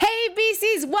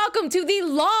welcome to the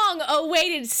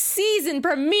long-awaited season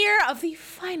premiere of the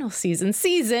final season,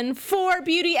 Season 4,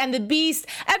 Beauty and the Beast,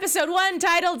 Episode 1,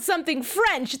 titled something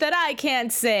French that I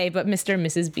can't say, but Mr. and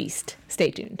Mrs. Beast.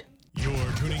 Stay tuned. You're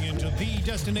tuning into the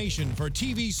destination for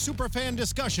TV superfan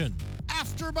discussion,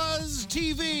 AfterBuzz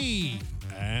TV.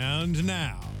 And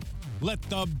now, let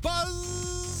the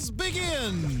buzz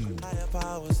begin.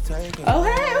 Oh,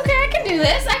 hey, okay, I can do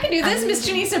this. Miss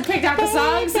Janisa picked out the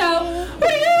song, so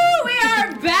we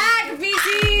are back,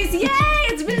 VCs. Yay!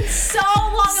 It's been so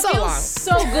long. It feels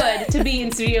so good to be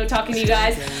in studio talking to you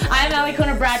guys. I'm Allie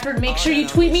Kona Bradford. Make sure you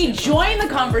tweet me, join the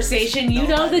conversation. You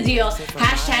know the deal.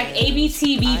 Hashtag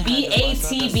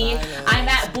ABTBBATB. I'm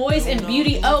at Boys and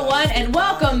Beauty 01, and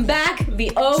welcome back,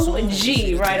 the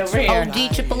OG right over here.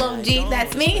 OG, triple OG,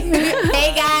 that's me.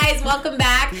 Hey guys, welcome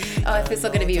back. Oh, it feels so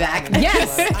good to be back.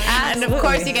 Yes. And of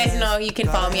course, you guys know you can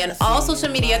follow me on all social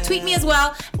media. Tweet me as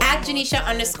well, at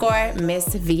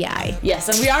Janisha_MissVI. Yes,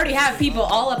 and we already have people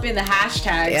all up in the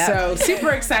hashtag, so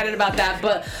super excited about that.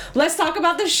 But let's talk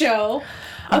about the show.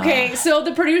 Okay, so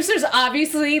the producers,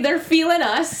 obviously, they're feeling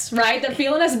us, right? They're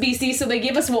feeling us BC, so they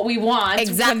give us what we want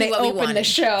exactly when they what we open wanted. the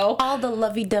show. All the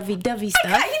lovey-dovey stuff.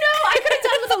 I could have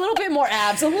done with a little bit more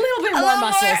abs, a little bit more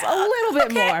muscles, a little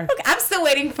bit more. Okay. I'm still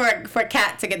waiting for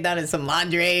Kat to get done in some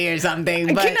lingerie or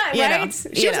something. But,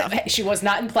 She was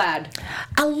not in plaid.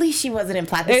 At least she wasn't in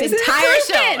plaid this entire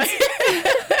show.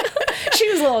 She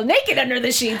was a little naked under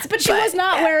the sheets, but she was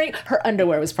not wearing... Her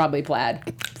underwear was probably plaid.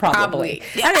 Probably.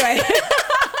 Anyway.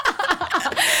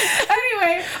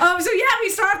 We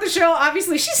start off the show.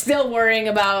 Obviously, she's still worrying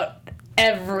about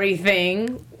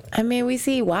everything. I mean, we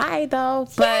see why, though.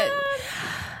 But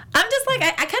I'm just like,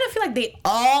 I kind of feel like they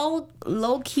all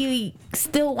low-key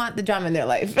still want the drama in their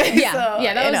life. Yeah, so,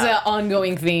 that was an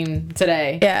ongoing theme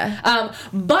today. Yeah.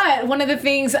 But one of the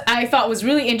things I thought was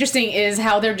really interesting is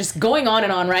how they're just going on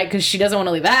and on, right? Because she doesn't want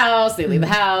to leave the house. They leave the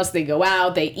house. They go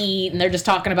out. They eat. And they're just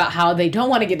talking about how they don't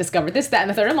want to get discovered. This, that, and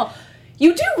the third. And I'm all,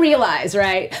 you do realize,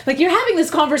 right? Like, you're having this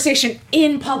conversation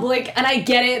in public, and I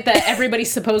get it that everybody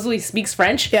supposedly speaks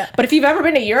French. Yeah. But if you've ever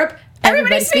been to Europe,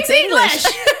 everybody speaks English.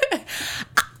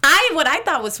 What I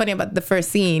thought was funny about the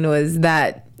first scene was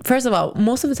that, first of all,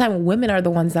 most of the time women are the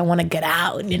ones that want to get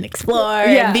out and explore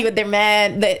and be with their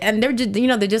men. And they're just,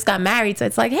 they just got married. So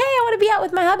it's like, hey, I want to be out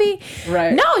with my hubby.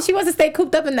 Right. No, she wants to stay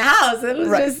cooped up in the house. It was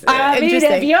just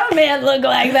interesting. If your man looked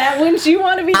like that, wouldn't you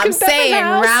want to be cooped up in the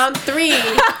house? Round 3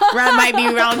 might be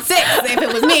round 6 if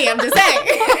it was me. I'm just saying.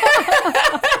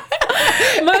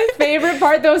 My favorite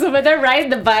part, though, is when they're riding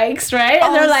the bikes, right?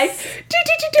 And they're like, do.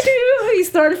 He's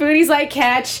throwing food. He's like,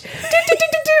 catch. Do.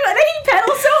 And then he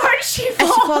pedals so hard she falls. And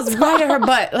she falls right at her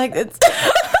butt. Like, it's... I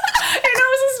know it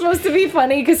was supposed to be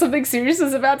funny because something serious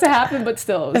was about to happen, but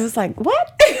still. It was like,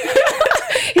 what?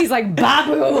 He's like,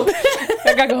 Babu.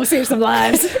 I gotta go save some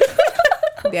lives.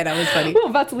 Yeah, that was funny. We're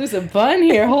about to lose a bun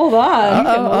here. Hold on.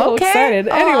 I'm a little excited.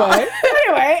 Anyway,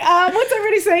 what's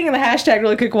everybody saying in the hashtag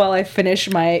really quick while I finish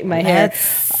my hair? Let's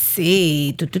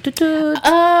see. Let's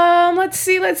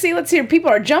see. People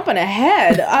are jumping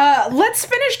ahead. Let's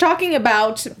finish talking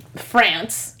about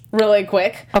France really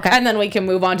quick. Okay. And then we can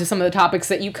move on to some of the topics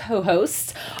that you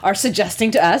co-hosts are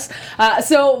suggesting to us.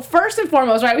 So first and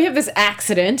foremost, right, we have this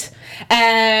accident,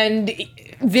 and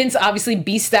Vince obviously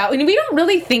beasts out. And we don't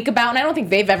really think about, and I don't think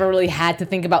they've ever really had to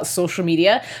think about social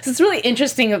media. So it's really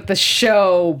interesting that the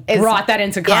show brought that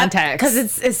into context.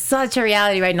 Because it's such a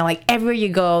reality right now. Like, everywhere you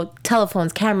go,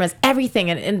 telephones, cameras, everything.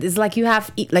 And it's like you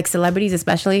have, like, celebrities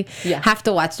especially, have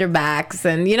to watch their backs.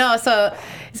 And, so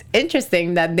it's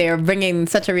interesting that they're bringing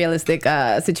such a realistic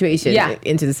situation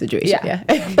into the situation. Yeah.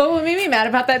 But what made me mad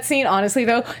about that scene, honestly,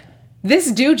 though,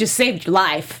 this dude just saved your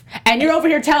life, and you're over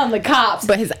here telling the cops.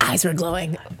 But his eyes were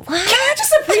glowing. What? Can I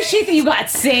just appreciate that you got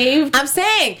saved? I'm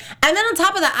saying. And then on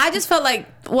top of that, I just felt like,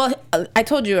 well, I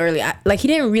told you earlier, like, he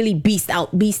didn't really beast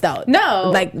out. No.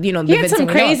 Like, he had some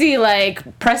crazy,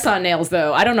 like, press-on nails,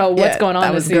 though. I don't know what's going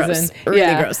on this season. Gross.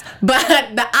 Really gross. But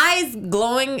the eyes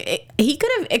glowing,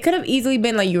 it could have easily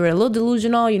been like you were a little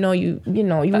delusional, you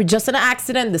were just in an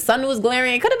accident, the sun was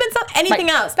glaring. It could have been anything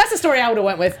else. That's the story I would have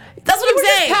went with. That's what I'm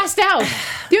saying. You were just passed out.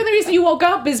 The only reason you woke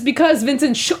up is because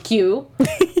Vincent shook you,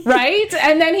 right?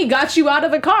 And then he got you out of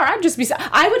the car. I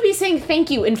would be saying thank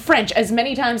you in French as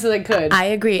many times as I could. I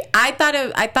agree. I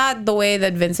thought the way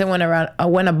that Vincent went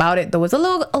about it, though, was a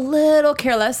little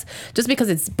careless, just because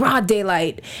it's broad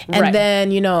daylight, and then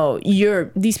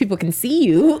these people can see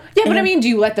you. Yeah, but I mean, do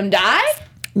you let them die?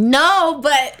 No,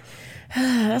 but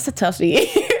that's a toughie.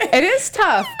 It is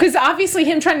tough because obviously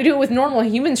him trying to do it with normal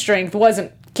human strength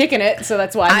wasn't kicking it, so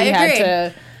that's why he had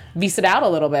to beast it out a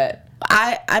little bit.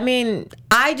 I mean,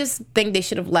 I just think they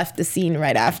should have left the scene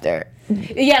right after.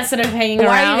 Yeah, instead of hanging around.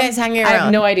 Why are you guys hanging around? I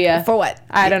have no idea. For what?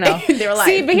 I don't know. They were like,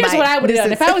 see, but here's what I would have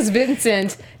done. If I was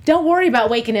Vincent, don't worry about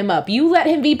waking him up. You let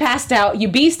him be passed out. You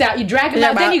beast out. You drag him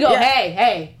out. Then you go,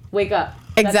 hey, wake up.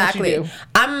 Exactly.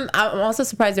 I'm also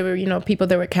surprised there were, people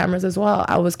there were cameras as well.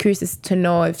 I was curious to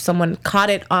know if someone caught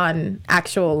it on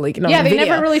actual, they video.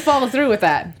 never really follow through with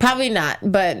that. Probably not.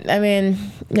 But I mean,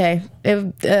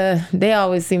 they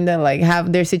always seem to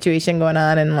have their situation going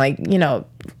on and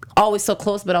always so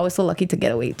close, but always so lucky to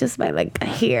get away just by a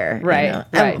hair. Right.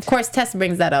 Right. And of course, Tess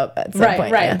brings that up at some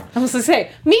point. Right. Yeah. I was going to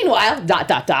say, meanwhile, ...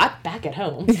 back at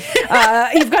home.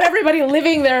 You've got everybody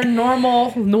living their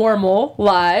normal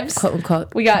lives. Quote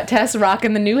unquote. We got Tess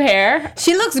rocking the new hair.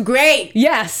 She looks great.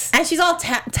 Yes. And she's all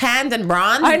tanned and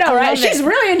bronzed. I know, right? She's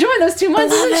really enjoying those 2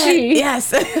 months, isn't she?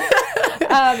 Yes. And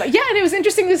it was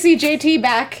interesting to see JT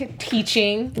back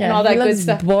teaching and all that good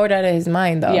stuff. Bored out of his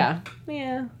mind, though. Yeah.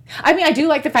 I mean, I do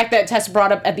like the fact that Tess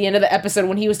brought up at the end of the episode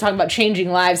when he was talking about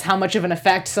changing lives, how much of an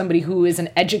effect somebody who is an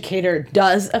educator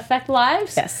does affect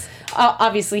lives. Yes.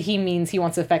 Obviously, he means he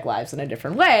wants to affect lives in a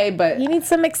different way, but... He needs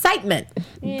some excitement.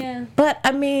 Yeah. But,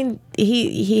 I mean,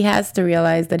 he has to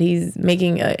realize that he's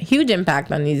making a huge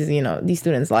impact on these, these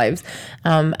students' lives.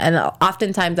 And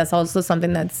oftentimes that's also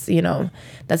something that's,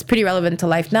 that's pretty relevant to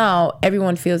life now.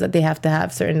 Everyone feels that they have to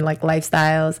have certain,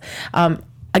 lifestyles.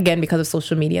 Again, because of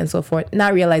social media and so forth,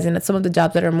 not realizing that some of the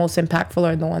jobs that are most impactful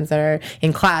are the ones that are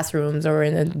in classrooms or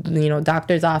in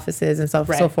doctors' offices and so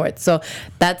forth. So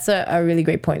that's a really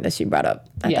great point that she brought up.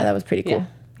 I thought that was pretty cool. Yeah.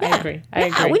 I agree.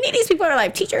 We need these people who are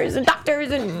teachers and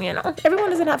doctors and, everyone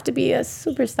doesn't have to be a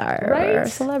superstar or a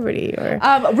celebrity. Or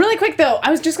really quick, though, I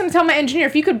was just going to tell my engineer,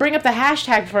 if you could bring up the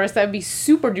hashtag for us, that would be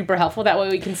super duper helpful. That way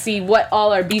we can see what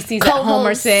all our BCs at home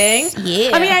are saying.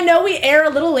 Yeah. I mean, I know we air a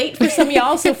little late for some of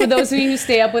y'all, so for those of you who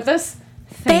stay up with us,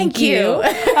 thank you. And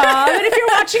if you're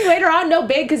watching later on, no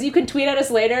big, because you can tweet at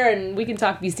us later and we can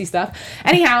talk BC stuff.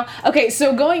 Anyhow, okay,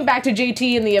 so going back to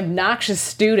JT and the obnoxious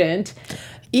student...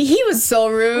 He was so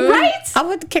rude. Right? I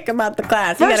would kick him out the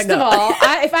class. First of all,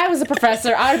 if I was a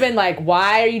professor, I would have been like,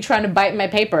 why are you trying to bite my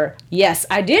paper? Yes,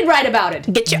 I did write about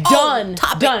it. Get your own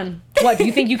topic. Done. What, do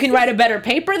you think you can write a better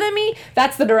paper than me?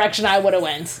 That's the direction I would have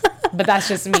went. But that's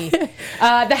just me. The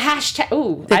hashtag.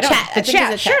 Ooh. The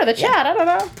chat. Sure, the chat. I don't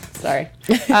know. Sorry.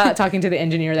 Talking to the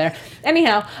engineer there.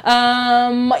 Anyhow,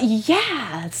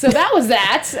 so that was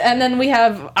that. And then we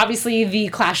have, obviously, the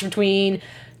clash between...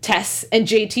 Tess and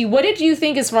JT. What did you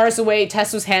think as far as the way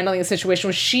Tess was handling the situation?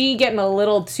 Was she getting a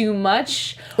little too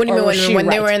much? What do you mean when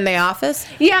they were in the office?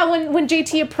 Yeah, when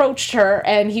JT approached her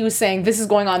and he was saying, this is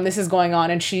going on,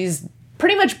 and she's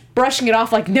pretty much brushing it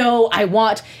off like, no, it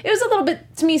was a little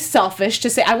bit, to me, selfish to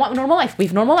say, I want normal life. We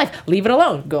have normal life. Leave it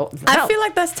alone. Go. I feel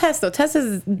like that's Tess, though. Tess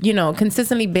has,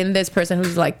 consistently been this person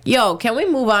who's like, yo, can we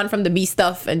move on from the B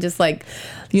stuff and just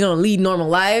lead normal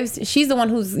lives? She's the one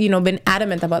who's, been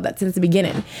adamant about that since the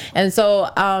beginning. And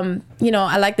so,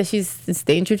 I like that she's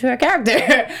staying true to her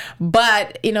character.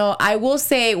 But, I will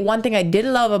say one thing I did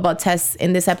love about Tess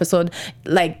in this episode,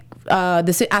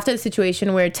 after the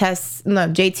situation where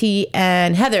JT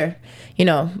and Heather,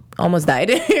 almost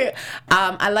died.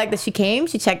 I like that she came.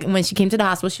 She checked when she came to the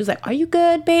hospital. She was like, "Are you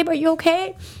good, babe? Are you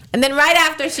okay?" And then right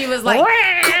after, she was like, "What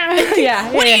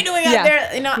are you doing out there?"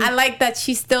 I like that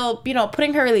she's still,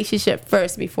 putting her relationship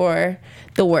first before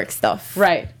the work stuff.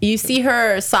 Right. You see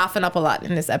her soften up a lot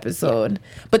in this episode,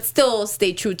 but still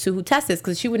stay true to who Tess is,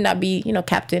 because she would not be,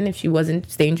 captain if she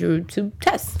wasn't staying true to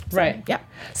Tess. So, right. Yeah.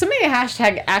 So maybe a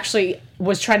hashtag actually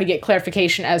was trying to get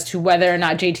clarification as to whether or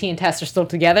not JT and Tess are still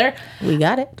together. We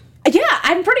got it. Yeah,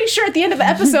 I'm pretty sure at the end of the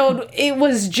episode, it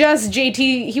was just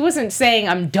JT. He wasn't saying,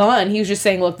 I'm done. He was just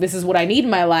saying, look, this is what I need in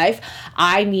my life.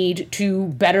 I need to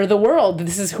better the world.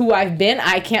 This is who I've been.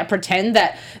 I can't pretend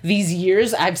that these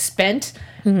years I've spent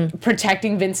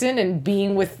protecting Vincent and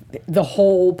being with the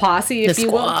whole posse, if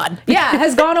you will.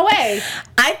 Has gone away.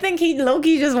 I think he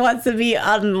low-key just wants to be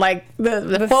on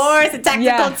the force, the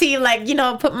tactical team,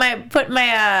 put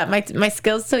my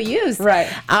skills to use. Right.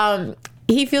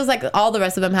 He feels like all the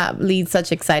rest of them lead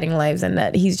such exciting lives, and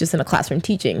that he's just in a classroom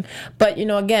teaching. But,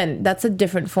 again, that's a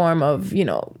different form of,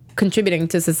 contributing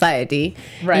to society.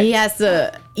 Right. He has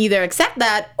to either accept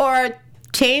that or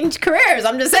change careers.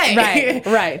 I'm just saying.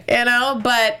 Right.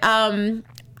 But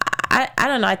I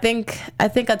don't know. I think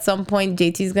at some point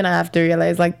JT's gonna have to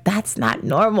realize that's not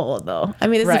normal, though. I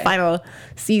mean, it's the final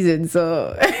season,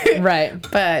 so right.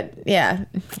 But yeah.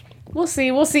 We'll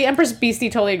see. We'll see. Empress Beastie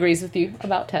totally agrees with you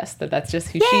about Tess, that's just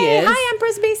who Yay, she is. hi,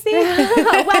 Empress Beastie.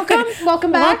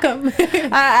 Welcome back. Welcome.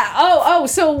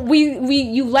 So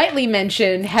you lightly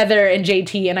mentioned Heather and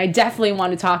JT, and I definitely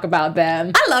want to talk about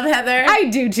them. I love Heather. I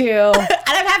do too. And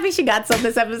I'm happy she got some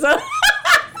this episode.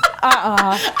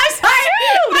 I'm sorry.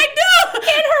 I know. And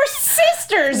her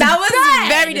sisters. That was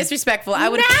very disrespectful. I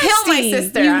would kill my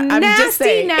sister. I'm just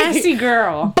saying. Nasty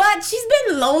girl. But she's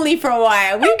been lonely for a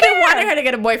while. We've been wanting her to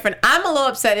get a boyfriend. I'm a little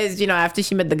upset after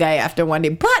she met the guy after one day.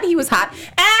 But he was hot.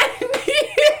 And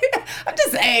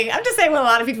I'm just saying what a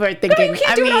lot of people are thinking. You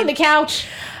can't do it on the couch.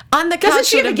 On the couch. Doesn't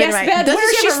she have a guest bed? Where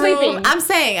is she sleeping? I'm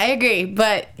saying, I agree.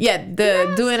 But yeah,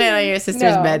 doing it on your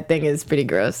sister's bed thing is pretty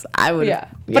gross. I would. Yeah.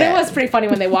 But it was pretty funny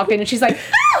when they walked in and she's like,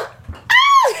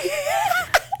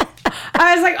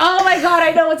 I was like, oh my God,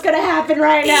 I know what's going to happen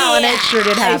right now. And it sure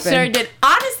did happen. It sure did.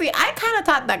 Honestly, I kind of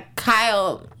thought that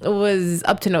Kyle was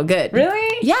up to no good.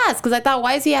 Really? Yes, because I thought,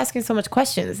 why is he asking so much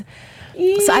questions?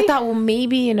 So I thought, well,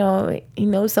 maybe, he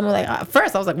knows someone like,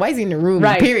 first I was like, why is he in the room?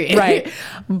 Right, period. right.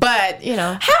 But,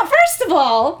 First of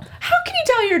all, how can you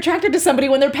tell you're attracted to somebody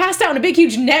when they're passed out in a big,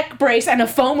 huge neck brace and a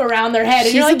foam around their head? And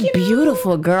she's you're like, a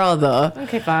beautiful girl, though.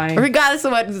 Okay, fine. Regardless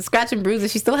of what the scratch and bruises,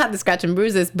 she still had the scratch and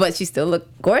bruises, but she still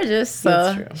looked gorgeous. So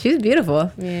That's true. She's beautiful.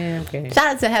 Yeah, okay. Shout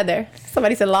out to Heather.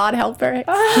 Somebody said, Lord help her.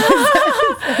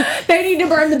 They need to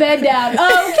burn the bed down.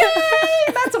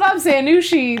 Okay, that's what I'm saying. New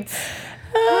sheets.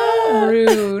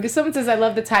 Rude. Someone says, I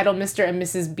love the title Mr. and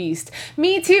Mrs. Beast.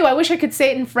 Me too. I wish I could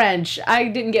say it in French. I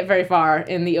didn't get very far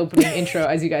in the opening intro,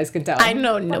 as you guys can tell. I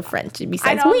know no French. Besides,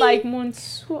 I don't like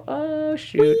Monsieur. Oh,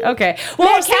 shoot. Okay.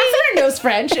 Well, Catherine knows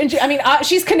French. And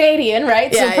she's Canadian,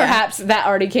 right? Yeah, so perhaps that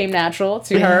already came natural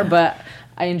to her, but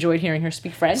I enjoyed hearing her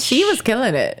speak French. She was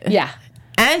killing it. Yeah.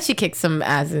 And she kicked some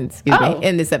ass in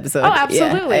this episode. Oh,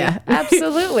 absolutely. Yeah.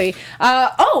 Absolutely.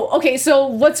 Okay. So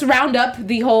let's round up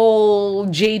the whole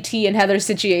JT and Heather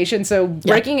situation. So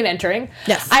breaking and entering.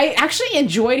 Yes. I actually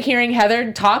enjoyed hearing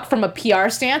Heather talk from a PR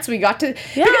stance. We got to,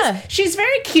 because she's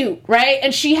very cute, right?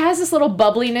 And she has this little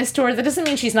bubbliness to her. That doesn't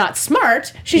mean she's not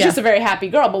smart. She's just a very happy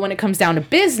girl. But when it comes down to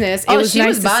business, it was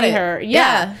nice to see her.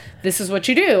 Yeah. This is what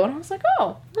you do. And I was like,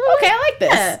 oh, okay, I like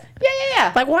this.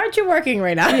 Yeah. Like, why aren't you working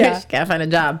right now? Yeah. She can't find a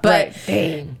job. But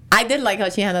dang. I did like how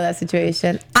she handled that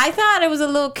situation. I thought it was a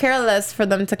little careless for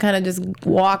them to kind of just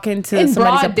walk into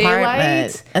somebody's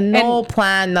apartment and no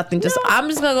plan, nothing. Just, I'm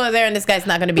just going to go there and this guy's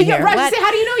not going to be here. Right,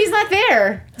 how do you know he's not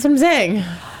there? That's what I'm saying.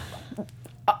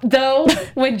 Though,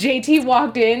 when JT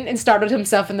walked in and startled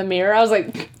himself in the mirror, I was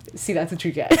like, see, that's what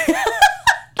you get.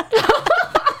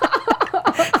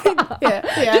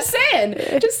 Yeah. Just saying.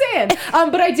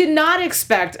 But I did not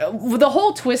expect the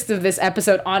whole twist of this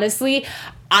episode. Honestly,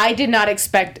 I did not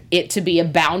expect it to be a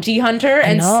bounty hunter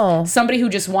and somebody who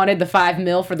just wanted the $5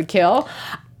 million for the kill.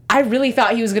 I really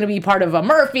thought he was going to be part of a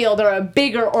Murfield or a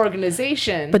bigger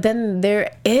organization. But then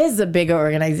there is a bigger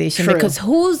organization because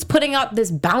who's putting out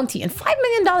this bounty? And $5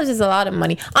 million is a lot of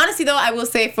money. Honestly, though, I will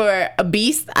say for a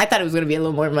beast, I thought it was going to be a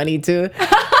little more money too.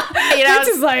 It's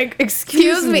just like,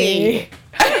 excuse me.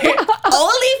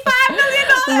 Only $5 million?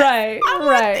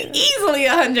 Right. Easily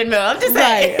 $100 million. I'm just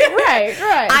saying. Right.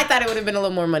 I thought it would have been a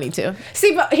little more money too.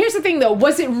 See, but here's the thing though.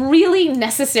 Was it really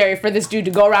necessary for this dude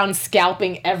to go around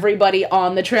scalping everybody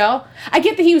on the trail? I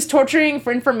get that he was torturing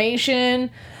for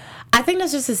information. I think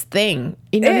that's just his thing.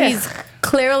 He's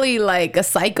clearly like a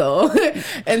psycho.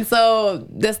 And so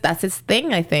that's his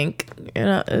thing, I think. I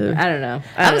don't know.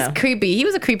 That was creepy. He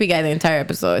was a creepy guy the entire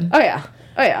episode. Oh, yeah.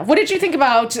 What did you think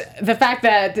about the fact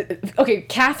that,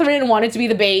 Catherine wanted to be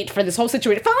the bait for this whole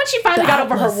situation? When she finally got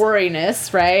over her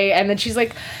worriness, right? And then she's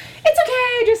like, it's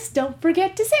okay, just don't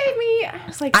forget to save me. I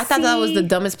was like, I thought that was the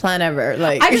dumbest plan ever.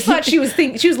 Like, I just thought she was a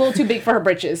little too big for her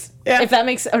britches. Yeah. If that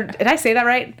makes, or did I say that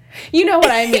right? You know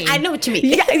what I mean. I know what you mean.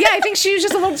 Yeah, I think she was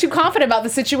just a little too confident about the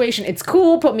situation. It's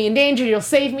cool, put me in danger, you'll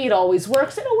save me, it always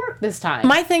works. It'll work this time.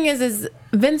 My thing is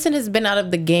Vincent has been out of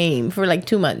the game for like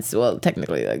 2 months. Well,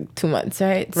 technically like 2 months,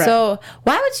 right? So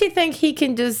why would she think he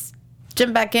can just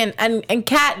jump back in? And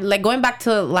Kat, like going back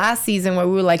to last season where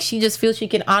we were like, she just feels she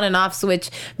can on and off switch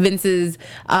Vince's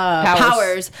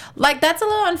powers. Like, that's a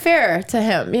little unfair to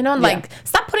him, like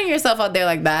stop putting yourself out there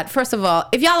like that. First of all,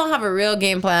 if y'all don't have a real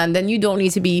game plan, then you don't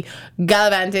need to be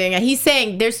gallivanting. And he's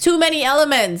saying there's too many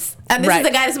elements and this is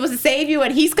the guy that's supposed to save you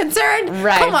and he's concerned.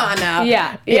 Come on now.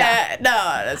 Yeah. No,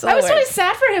 that's I was really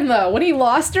sad for him though when he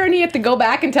lost her and he had to go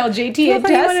back and tell JT and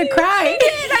Tess. He wanted to cry. He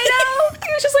did, I know.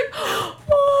 He was just like,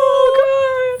 oh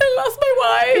God, I lost my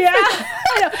wife. Yeah,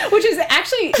 I know. Which is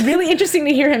actually actually really interesting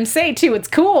to hear him say too. It's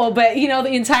cool, but you know,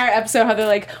 the entire episode, how they're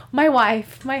like, my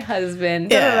wife, my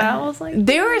husband. Yeah. I was like,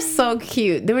 they were so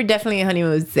cute. They were definitely a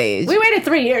honeymoon stage. we waited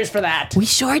 3 years for that. We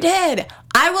sure did.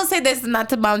 I will say this, not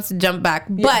to jump back,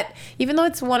 but even though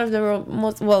it's one of the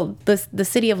most, the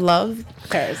city of love.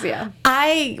 Paris, yeah.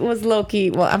 I was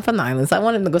low-key, I'm from the islands, so I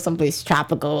wanted to go someplace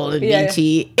tropical and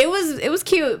beachy. Yeah. It was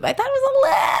cute. I thought it was a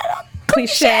little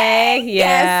cliche.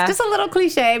 Yeah. Yes, just a little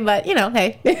cliche, but you know,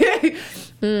 hey.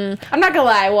 I'm not gonna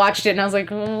lie, I watched it and I was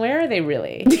like, where are they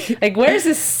really? Like, where's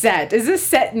this set? Is this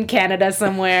set in Canada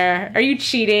somewhere? Are you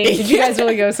cheating? Did you guys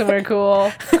really go somewhere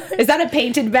cool? Is that a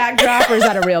painted backdrop or is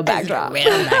that a real backdrop? You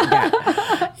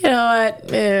know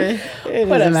what? It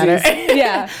doesn't matter.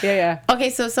 Yeah. Okay,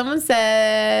 so someone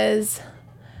says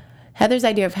Heather's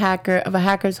idea of a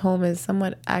hacker's home is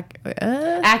somewhat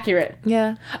accurate.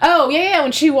 Yeah. Oh, yeah.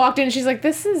 When she walked in, she's like,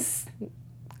 this is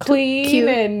clean, cute,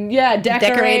 and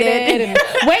decorated. And,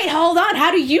 wait, hold on. How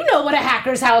do you know what a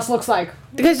hacker's house looks like?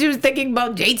 Because she was thinking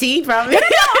about JT, probably. No,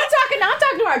 I'm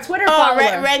talking to our Twitter follower.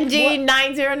 Renji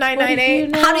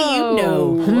 90998. How do you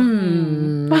know?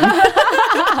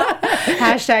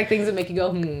 Hashtag things that make you go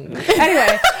Anyway,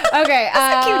 okay.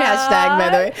 That's a cute hashtag, by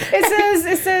the way.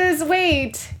 It says.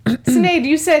 Wait, Sinead,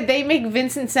 you said they make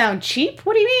Vincent sound cheap.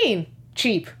 What do you mean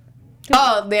cheap?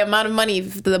 Oh, the amount of money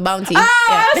for the bounty. Oh,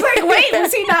 yeah. I was like, wait,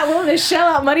 was he not willing to shell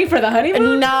out money for the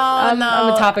honeymoon? No, I'm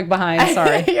a topic behind.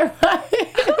 Sorry. You're right.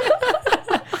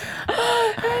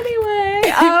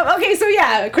 Anyway, okay, so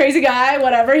yeah, crazy guy,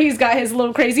 whatever. He's got his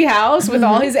little crazy house with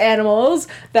all his animals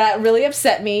that really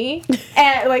upset me.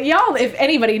 And like, y'all, if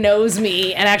anybody knows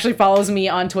me and actually follows me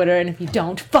on Twitter, and if you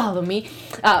don't follow me,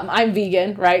 I'm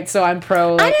vegan, right? So I'm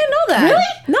pro. I didn't know that. Really?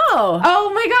 No.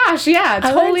 Oh my gosh, yeah,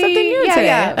 totally. I learned something new today.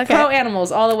 Yeah. Okay. Pro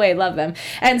animals all the way, love them.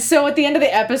 And so at the end of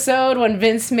the episode, when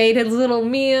Vince made his little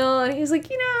meal, and he was like,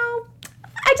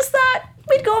 I just thought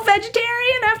we'd go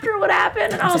vegetarian after what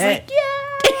happened, and I was like, yeah.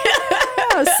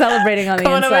 I was celebrating on the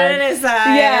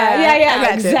inside.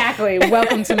 Yeah, exactly.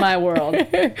 Welcome to my world.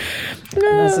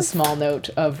 That's a small note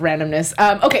of randomness.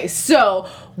 Okay, so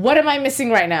what am I missing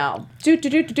right now?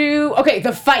 Okay,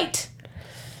 the fight.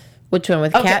 Which one,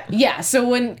 with Kat? Yeah, so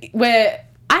when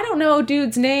I don't know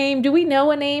dude's name. Do we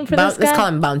know a name for this guy? Let's call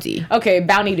him Bounty. Okay,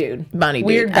 Bounty Dude.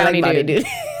 Weird Bounty Dude.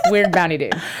 Weird Bounty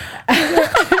Dude.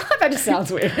 That just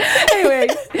sounds weird. Anyway,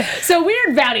 so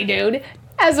Weird Bounty Dude,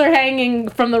 as they're hanging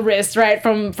from the wrist, right,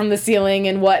 from the ceiling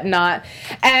and whatnot.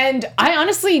 And I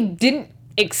honestly didn't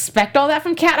expect all that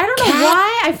from Kat. I don't know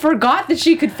why. I forgot that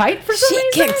she could fight for some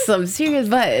reason. She kicked some serious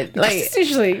butt. Like,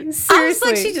 seriously. I was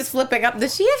like, she's just flipping up.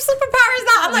 Does she have superpowers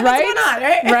now? I'm like, what's going on,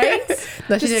 right? Right?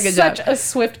 No, she did a good job. Such a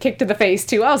swift kick to the face,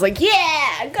 too. I was like,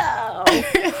 yeah, go.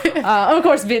 Of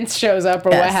course, Vince shows up or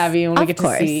what have you, and we get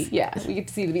to see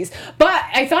the beast. But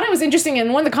I thought it was interesting,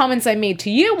 and one of the comments I made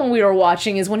to you when we were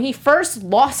watching is when he first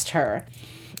lost her,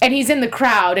 and he's in the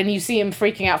crowd, and you see him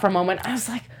freaking out for a moment. I was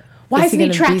like, why isn't he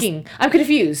tracking? I'm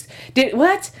confused.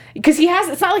 What? Because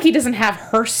it's not like he doesn't have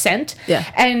her scent. Yeah.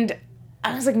 And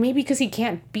I was like, maybe because he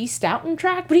can't beast out and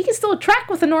track, but he can still track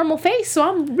with a normal face, so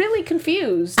I'm really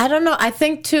confused. I don't know. I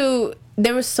think, too,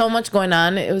 there was so much going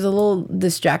on. It was a little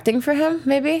distracting for him,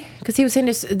 maybe. Because he was saying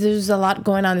there's a lot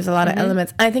going on. There's a lot of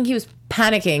elements. I think he was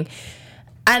panicking.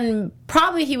 And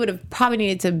probably he would have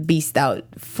needed to beast out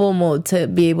full mode to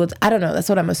be able to, I don't know, that's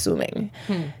what I'm assuming.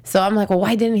 So I'm like, well,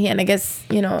 why didn't he? And I guess,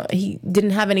 he didn't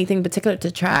have anything particular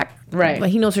to track. Right. But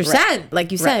he knows her scent,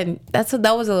 like you said. That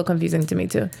was a little confusing to me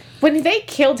too. When they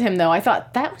killed him though, I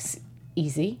thought that was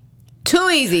easy. Too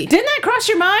easy. Didn't that cross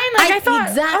your mind? Like I thought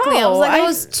exactly. I was like, it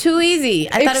was too easy.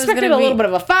 I thought it was expected a little bit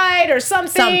of a fight or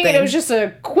something. It was just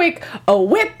a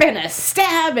whip and a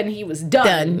stab, and he was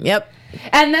done. Yep.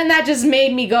 And then that just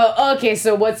made me go, okay,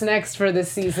 so what's next for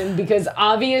this season? Because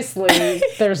obviously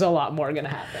there's a lot more gonna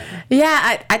happen.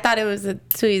 Yeah, I thought it was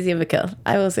too easy of a kill.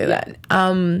 I will say that.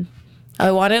 I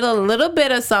wanted a little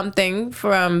bit of something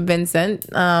from Vincent,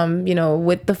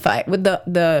 with the fight, with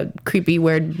the creepy,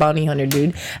 weird bounty hunter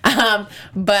dude.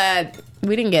 But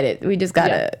we didn't get it. We just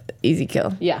got a easy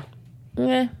kill. Yeah.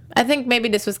 Yeah. I think maybe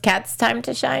this was Kat's time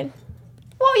to shine.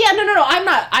 Well, yeah, no.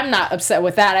 I'm not upset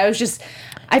with that.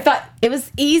 I thought it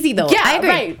was easy though. Yeah, I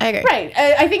agree. Right.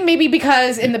 I think maybe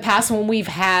because in the past when we've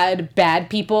had bad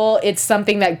people, it's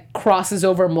something that crosses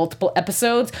over multiple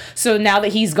episodes. So now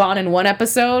that he's gone in one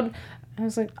episode, I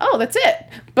was like, oh, that's it.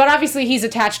 But obviously he's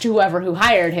attached to who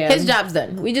hired him. His job's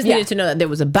done. We just needed to know that there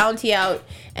was a bounty out,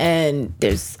 and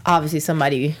there's obviously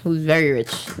somebody who's very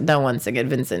rich that wants to get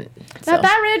Vincent. Not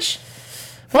that rich.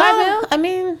 Well, I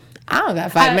mean, I don't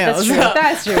got $5 million.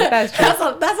 That's true.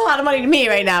 That's a lot of money to me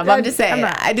right now. But I'm just saying,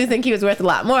 I do think he was worth a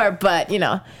lot more. But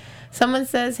Someone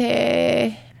says,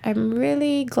 hey, I'm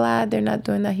really glad they're not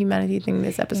doing that humanity thing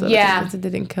this episode. Yeah. Because it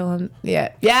didn't kill him.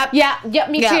 Yeah. Yeah,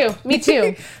 me too. Me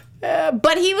too.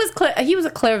 But he was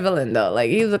a clear villain though. Like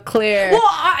he was a clear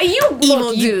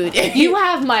evil dude. You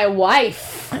have my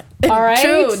wife. All right.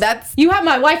 True. You have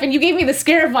my wife, and you gave me the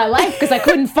scare of my life because I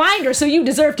couldn't find her. So you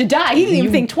deserve to die. He didn't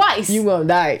even think twice. You won't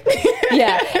die.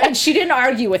 Yeah, and she didn't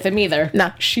argue with him either.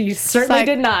 No, she certainly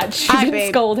did not. She didn't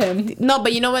scold him. No,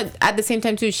 but you know what? At the same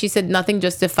time too, she said nothing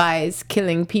justifies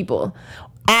killing people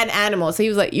and animals. So he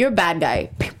was like, "You're a bad guy."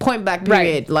 Point blank.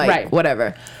 Period.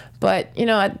 Whatever. But, you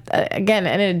know, again,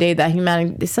 at the end of the day, that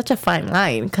humanity is such a fine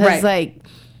line. Because, like,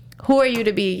 who are you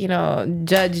to be, you know,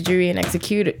 judge, jury, and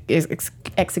executioner? Is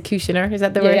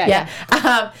that the word?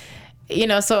 Yeah. You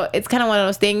know, so it's kind of one of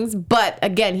those things. But,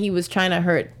 again, he was trying to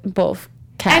hurt both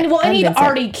Kat and he'd Vincent.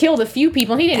 Already killed a few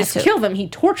people. He didn't just kill them. He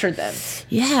tortured them.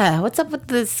 Yeah. What's up with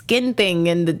the skin thing?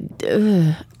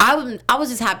 And I was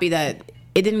just happy that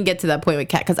it didn't get to that point with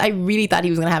Kat. Because I really thought he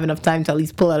was going to have enough time to at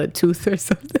least pull out a tooth or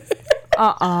something.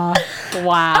 Wow.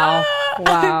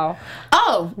 Wow.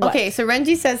 Oh, okay. So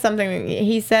Renji says something.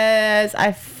 He says,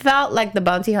 I felt like the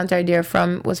bounty hunter idea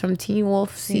was from Teen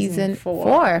Wolf season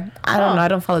 4. I don't know. I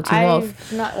don't follow Teen Wolf.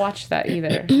 I've not watched that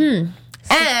either.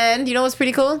 And you know what's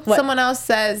pretty cool? What? Someone else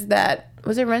says that,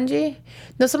 was it Renji?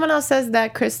 No, someone else says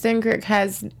that Kristen Kirk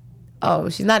she's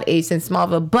not aged in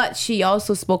Smallville, but she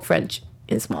also spoke French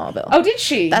in Smallville. Oh, did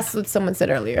she? That's what someone said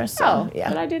earlier. So, yeah.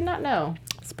 But I did not know.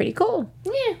 It's pretty cool.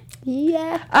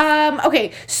 Yeah.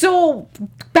 Okay, so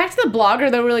back to the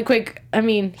blogger though, really quick. I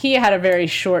mean, he had a very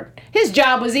short. His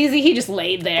job was easy. He just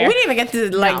laid there. We didn't even get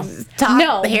to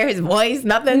talk, hear his voice,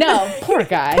 nothing. No, poor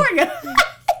guy. Poor guy.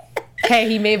 Hey,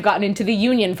 he may have gotten into the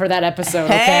union for that episode.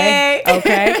 Hey.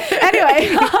 Okay.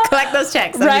 Anyway, collect those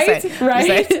checks. Right.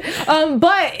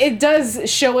 But it does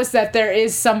show us that there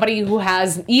is somebody who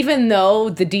has, even though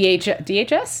the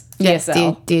DHS. Yes,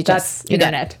 DHS. That's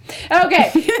internet.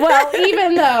 Okay. Well,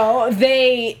 even though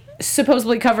they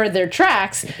supposedly covered their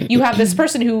tracks, you have this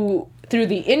person who, through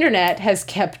the internet, has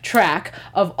kept track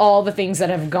of all the things that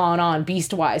have gone on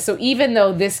Beast-wise. So even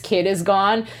though this kid is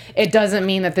gone, it doesn't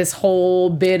mean that this whole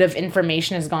bit of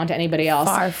information has gone to anybody else.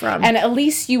 Far from. And at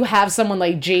least you have someone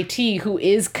like JT who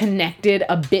is connected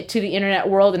a bit to the internet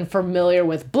world and familiar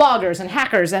with bloggers and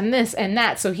hackers and this and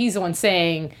that. So he's the one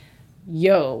saying,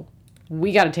 yo,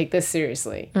 we got to take this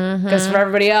seriously. Because for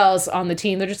everybody else on the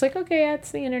team, they're just like, okay, yeah,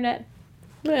 it's the internet.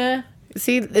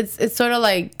 See, it's sort of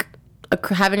like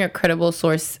having a credible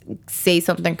source say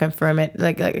something, confirm it.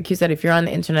 Like you said, if you're on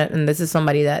the internet and this is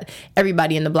somebody that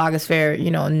everybody in the blogosphere,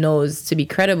 you know, knows to be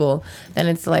credible, then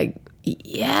it's like,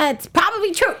 yeah, it's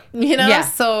probably true, you know? Yeah.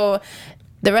 So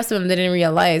the rest of them didn't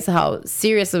realize how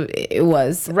serious it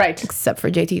was. Right. Except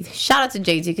for JT. Shout out to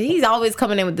JT, because he's always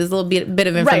coming in with this little bit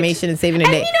of information and saving the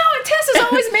day. And you know, Tess is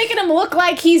always making him look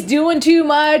like he's doing too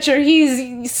much, or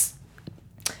he's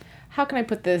how can I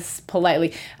put this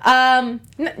politely?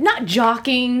 Not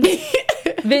jockeying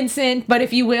Vincent, but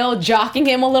if you will, jocking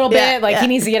him a little bit. He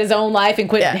needs to get his own life and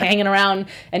quit hanging around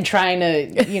and trying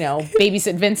to, you know,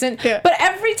 babysit Vincent. Yeah. But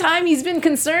every time he's been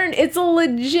concerned, it's a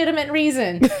legitimate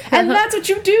reason. And that's what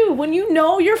you do when you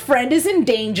know your friend is in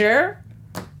danger.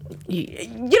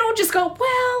 You don't just go,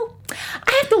 well,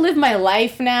 I have to live my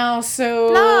life now,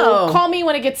 so call me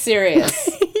when it gets serious.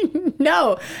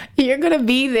 No, you're going to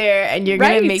be there and you're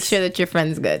going to make sure that your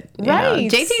friend's good.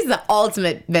 Right. JT's the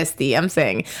ultimate bestie, I'm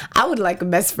saying. I would like a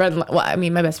best friend. Well, I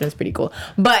mean, my best friend's pretty cool.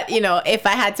 But, you know, if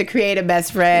I had to create a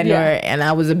best friend and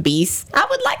I was a beast, I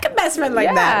would like a best friend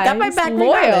like that. Got my back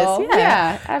loyal.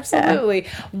 Yeah, absolutely.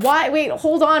 Yeah. Why? Wait,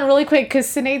 hold on really quick, because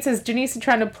Sinead says Janice is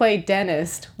trying to play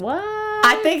dentist. What?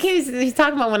 I think he's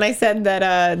talking about when I said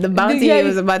that the bounty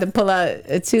was about to pull out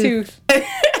a tooth.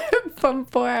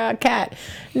 for a cat.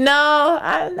 No,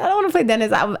 I don't want to play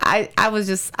dentist. I was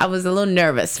a little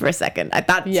nervous for a second. I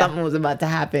thought something was about to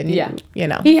happen. Yeah, you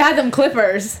know, he had them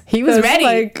clippers. He was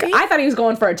ready. I thought he was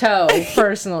going for a toe.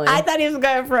 Personally, I thought he was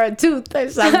going for a tooth or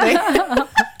something.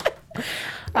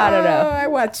 I don't know. I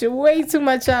watch way too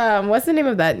much. What's the name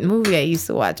of that movie I used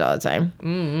to watch all the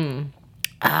time?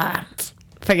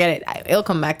 Forget it. It'll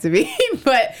come back to me.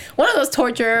 But one of those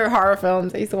torture horror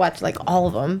films, I used to watch like all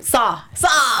of them. Saw.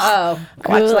 Oh, I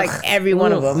watched like every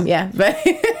one of them. Yeah, but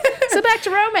so back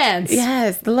to romance.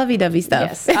 Yes, the lovey-dovey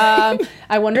stuff. Yes.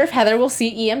 I wonder if Heather will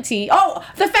see EMT. Oh,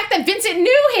 the fact that Vincent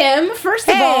knew him. First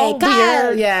of all,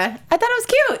 Kyle. Yeah, I thought it was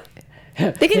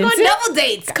cute. They can go on double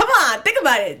dates. Come on, think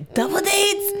about it. Double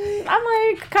dates. I'm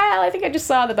like, Kyle, I think I just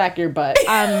saw the back of your butt.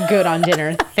 I'm good on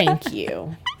dinner. Thank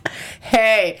you.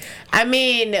 Hey, I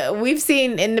mean, we've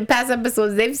seen in the past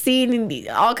episodes, they've seen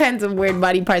all kinds of weird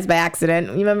body parts by accident.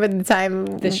 You remember the time?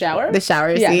 The shower? The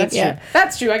shower yeah, scene? That's true.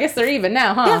 That's true. I guess they're even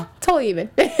now, huh? Yeah, totally even.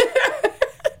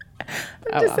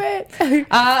 I'm just saying.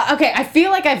 Okay, I feel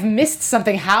like I've missed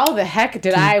something. How the heck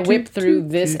did I whip through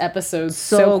this episode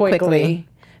so quickly?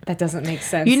 That doesn't make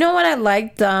sense. You know what I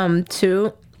liked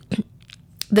too?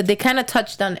 That they kind of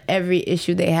touched on every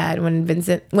issue they had when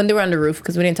they were on the roof,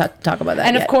 because we didn't talk about that.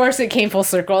 And yet. Of course, it came full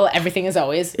circle. Everything is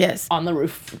always yes on the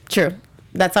roof. True.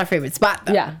 That's our favorite spot,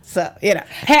 though. Yeah. So, you know.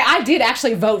 Hey, I did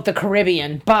actually vote the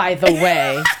Caribbean, by the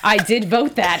way. I did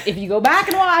vote that. If you go back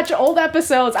and watch old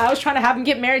episodes, I was trying to have them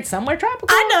get married somewhere tropical.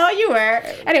 I know, you were.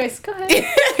 Anyways, go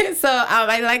ahead. So,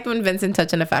 I liked when Vincent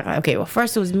touched on the fact, like, okay, well,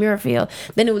 first it was Muirfield,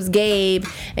 then it was Gabe,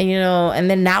 and, you know, and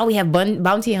then now we have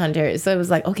Bounty Hunters. So it was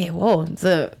like, okay, whoa.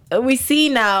 So we see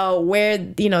now where,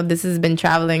 you know, this has been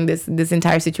traveling, this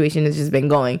entire situation has just been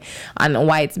going on,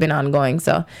 why it's been ongoing.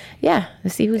 So, yeah,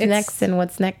 let's see who's next and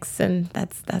what's next, and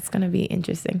that's gonna be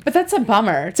interesting. But that's a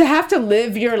bummer to have to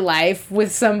live your life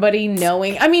with somebody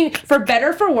knowing, I mean, for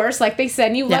better, for worse, like they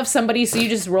said, you love somebody, so you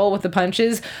just roll with the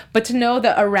punches, but to know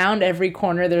that around every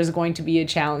corner there's going to be a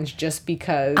challenge just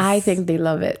because. I think they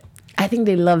love it. I think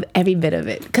they love every bit of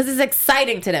it because it's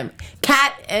exciting to them.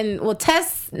 Kat and, well,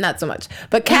 Tess, not so much,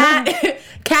 but Kat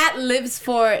lives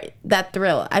for that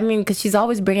thrill. I mean, because she's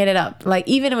always bringing it up. Like,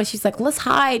 even when she's like, let's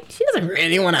hide, she doesn't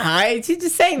really want to hide. She's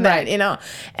just saying that, you know.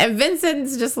 And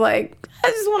Vincent's just like,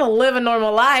 I just want to live a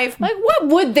normal life. Like, what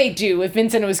would they do if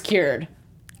Vincent was cured?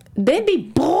 They'd be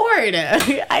bored,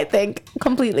 I think,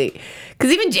 completely.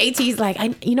 Because even JT's like,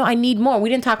 I need more. We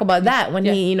didn't talk about that when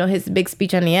he, you know, his big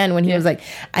speech on the end when he was like,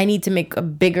 I need to make a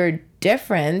bigger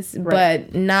difference,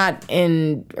 but not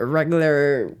in a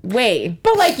regular way.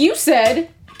 But like you said,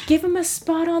 give him a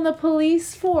spot on the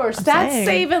police force. That's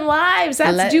saving lives.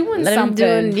 That's doing something.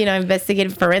 Let him do, you know,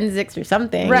 investigative forensics or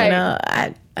something. Right. You know,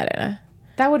 I don't know.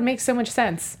 That would make so much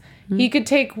sense. He could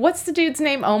take, what's the dude's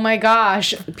name? Oh my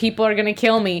gosh, people are going to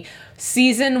kill me.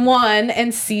 Season 1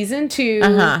 and season 2,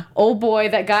 old boy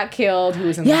that got killed, who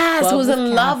was in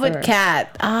love with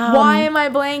Kat. Why am I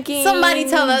blanking? Somebody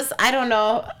tell us. I don't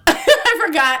know. I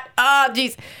forgot. Oh,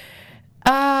 jeez.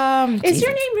 Is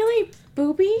your name really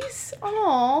Boobies?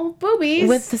 Oh, Boobies.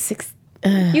 With the 6...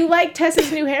 You like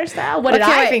Tessa's new hairstyle? What did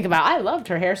I think about? I loved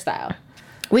her hairstyle.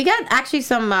 We got actually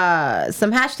some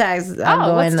hashtags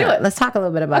going. Let's do it. Let's talk a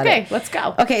little bit about it. Okay, let's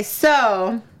go. Okay,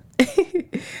 so hey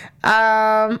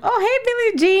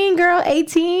Billie Jean girl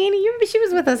 18. She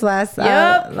was with us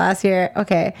last year.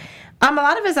 Okay. A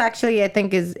lot of us actually I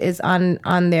think is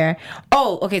on there.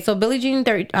 Oh, okay, so Billie Jean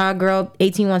girl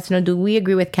 18 wants to know, do we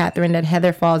agree with Catherine that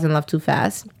Heather falls in love too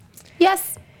fast?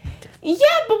 Yes. Yeah,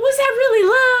 but was that really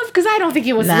love? Because I don't think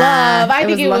it was love. I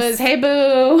think it was, hey,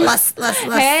 boo. Lust.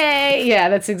 Hey. Yeah,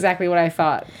 that's exactly what I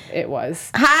thought it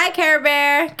was. Hi, Cara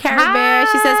Bear. Cara Bear.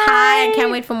 She says hi and can't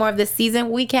wait for more of this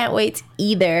season. We can't wait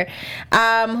either.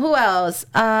 Who else?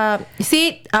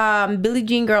 Billie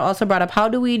Jean girl also brought up, how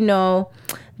do we know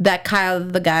that Kyle,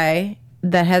 the guy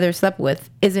that Heather slept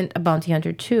with, isn't a bounty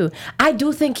hunter too? I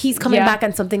do think he's coming back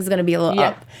and something's going to be a little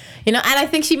up. You know, and I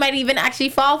think she might even actually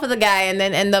fall for the guy and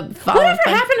then end up falling. Whatever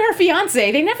happened to her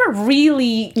fiance? They never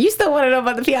really... You still want to know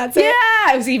about the fiance?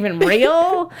 Yeah, it was even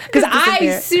real. Because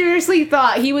I seriously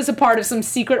thought he was a part of some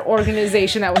secret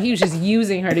organization that he was just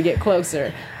using her to get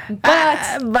closer.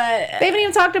 But they haven't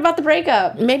even talked about the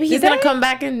breakup. Maybe he's going to come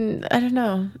back and... I don't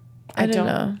know. I don't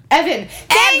know. Evan.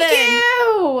 Thank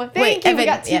you. Thank you. Evan. We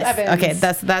got 2 Evans. Okay,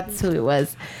 that's who it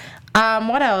was.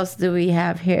 What else do we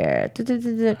have here?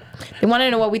 They want to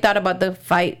know what we thought about the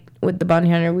fight with the bounty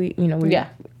hunter. We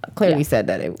clearly said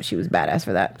that she was badass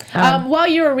for that. While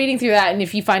you were reading through that, and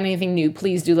if you find anything new,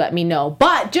 please do let me know.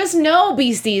 But just know,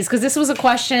 beasties, because this was a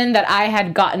question that I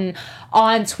had gotten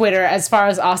on Twitter as far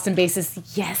as Austin Basis.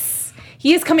 Yes.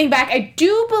 He is coming back. I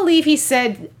do believe he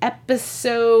said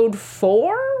episode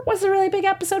 4 was a really big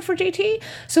episode for JT.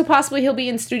 So possibly he'll be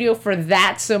in studio for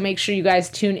that. So make sure you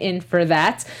guys tune in for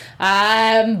that.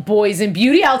 Boys and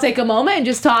Beauty. I'll take a moment and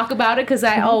just talk about it because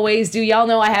I always do. Y'all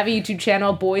know I have a YouTube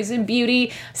channel, Boys and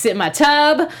Beauty. Sit in my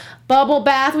tub. Bubble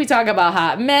bath. We talk about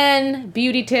hot men,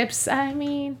 beauty tips. I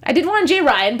mean, I did one on Jay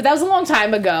Ryan, but that was a long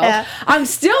time ago. Yeah. I'm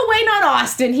still waiting on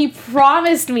Austin. He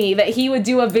promised me that he would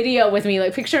do a video with me,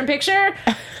 like picture in picture.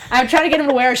 I'm trying to get him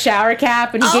to wear a shower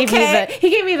cap, and he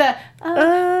gave me the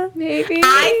maybe.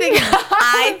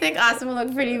 I think Austin will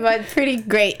look pretty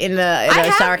great in a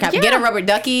shower cap. Yeah. Get a rubber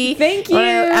ducky. Thank you.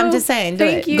 I'm just saying, do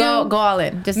it. Go all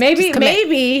in. Maybe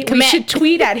we should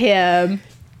tweet at him.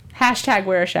 Hashtag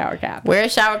wear a shower cap. Wear a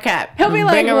shower cap. He'll be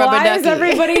like, why is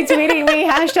everybody tweeting me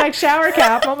hashtag shower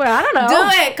cap? I'm like, I don't know. Do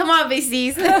it. Come on,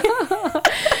 VCs.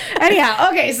 Anyhow,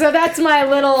 okay, so that's my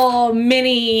little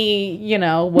mini,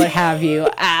 what have you.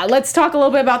 Let's talk a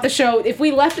little bit about the show. If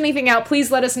we left anything out, please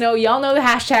let us know. Y'all know the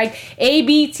hashtag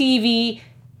ABTV.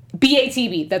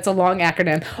 BATB, that's a long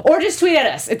acronym. Or just tweet at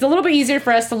us. It's a little bit easier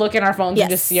for us to look in our phones and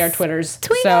just see our Twitters.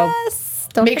 Tweet us.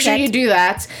 Don't make sure you do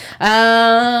that.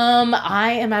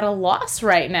 I am at a loss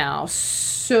right now.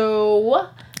 So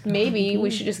maybe we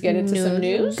should just get into some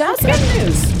news. Got some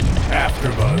news.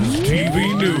 AfterBuzz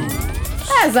TV News.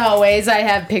 As always, I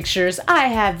have pictures, I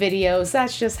have videos.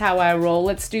 That's just how I roll.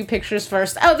 Let's do pictures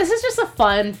first. Oh, this is just a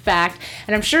fun fact,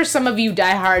 and I'm sure some of you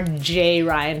diehard Jay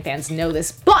Ryan fans know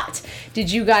this, but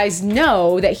did you guys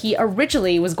know that he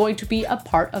originally was going to be a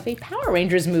part of a Power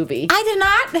Rangers movie? I did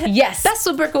not. Yes. That's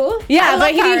super cool. Yeah,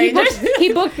 but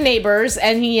he booked Neighbors,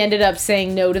 and he ended up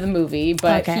saying no to the movie,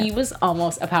 but he was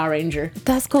almost a Power Ranger.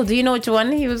 That's cool. Do you know which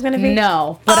one he was going to be?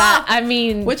 No, but I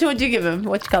mean... Which one would you give him?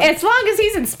 Which color? As long as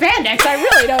he's in spandex, I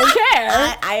really don't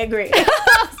care. I agree.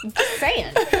 Just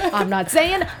saying. I'm not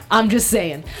saying. I'm just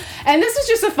saying. And this is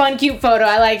just a fun, cute photo.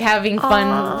 I like having fun.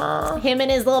 Aww. Him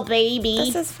and his little baby.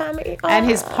 This is family. And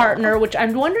his partner, which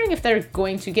I'm wondering if they're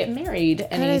going to get married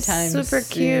anytime soon. Super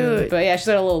cute. But yeah, she's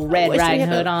got a little Red Riding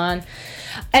Hood on.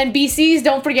 And BCs,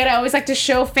 don't forget, I always like to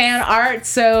show fan art.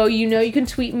 So you can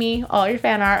tweet me all your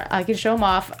fan art. I can show them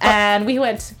off. And we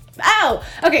went... Oh,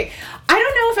 okay. I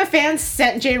don't know if a fan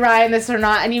sent Jay Ryan this or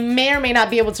not, and you may or may not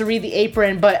be able to read the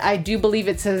apron, but I do believe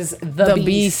it says The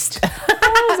Beast.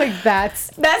 I was like,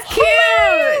 that's cute.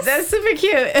 Hilarious. That's super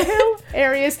cute.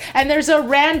 Hilarious. And there's a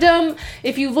random,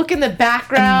 if you look in the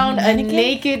background, a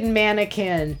naked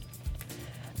mannequin.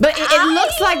 But it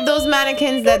looks like those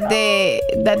mannequins that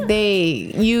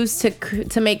they use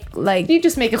to make like you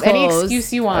just make up any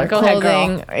excuse you want. Go ahead,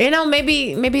 girl.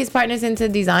 Maybe his partner's into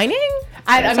designing.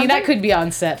 I mean, that could be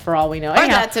on set for all we know. Or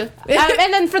that too.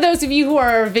 And then for those of you who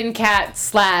are Vincat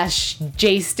 /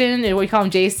 Jason, we call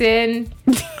him Jason.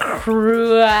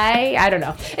 I don't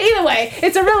know. Either way,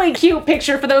 it's a really cute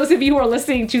picture. For those of you who are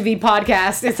listening to the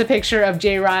podcast, it's a picture of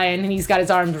Jay Ryan, and he's got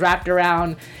his arms wrapped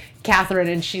around Catherine,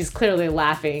 and she's clearly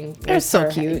laughing. They're so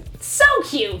cute. So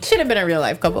cute. Should have been a real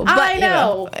life couple. But, I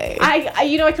know.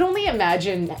 I can only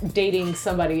imagine dating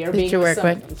somebody or being with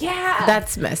someone. Yeah.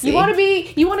 That's messy.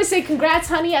 You want to say congrats,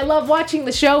 honey. I love watching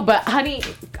the show, but honey,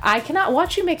 I cannot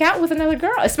watch you make out with another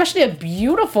girl, especially a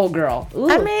beautiful girl. Ooh,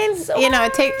 I mean,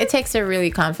 it takes a really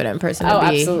confident person to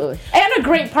be. Absolutely. And a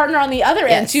great partner on the other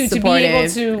end too, supportive.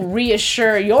 To be able to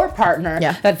reassure your partner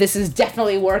that this is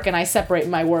definitely work and I separate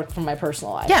my work from my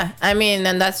personal life. Yeah. I mean,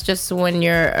 and that's just when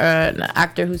you're an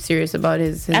actor who's serious about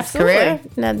his career.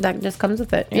 That just comes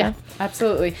with it. Yeah,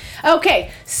 absolutely.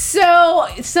 Okay, so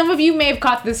some of you may have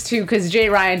caught this too because Jay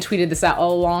Ryan tweeted this out a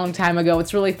long time ago.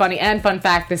 It's really funny. And fun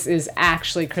fact, this is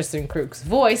actually Kristen Krug's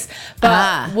voice.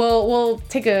 But we'll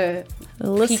take a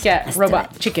peek at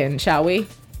Robot Chicken, shall we?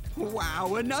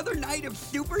 Wow, another night of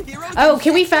superheroes. Oh,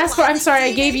 can we fast forward? I'm sorry,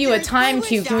 I gave you a time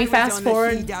cue. Can we fast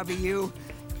forward?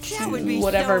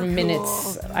 Whatever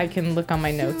minutes I can look on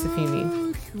my notes if you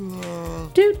need.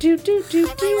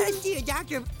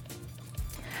 Doctor.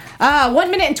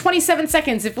 1 minute and 27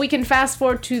 seconds. If we can fast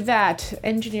forward to that,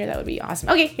 engineer, that would be awesome.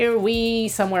 Okay, here we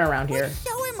somewhere around here. What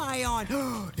show am I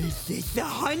on? Is this the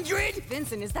 100?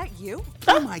 Vincent, is that you?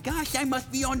 Oh my gosh, I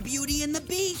must be on Beauty and the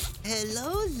Beast.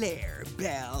 Hello there,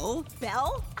 Belle.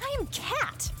 Belle? I am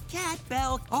Cat. Cat,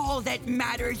 Belle, all that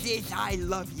matters is I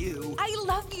love you. I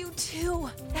love you too.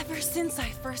 Ever since I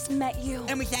first met you.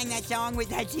 And we sang that song with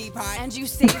that teapot. And you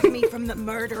saved me from the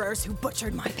murderers who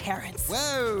butchered my parents.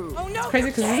 Whoa. Oh no. It's crazy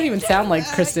because it doesn't even sound like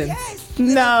Kristen. Yes,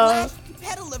 No.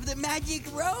 Petal of the magic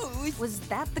rose. Was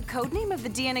that the code name of the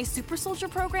DNA super soldier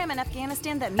program in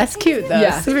Afghanistan that That's cute though.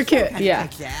 Yeah. Super cute. Yeah.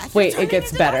 Wait, it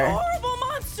gets better. A horrible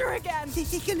monster again.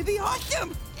 This is gonna be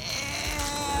awesome.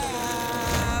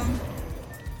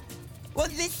 Well,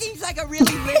 this seems like a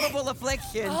really livable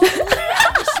affliction.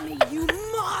 Oh, me, you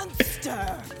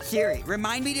monster! Siri,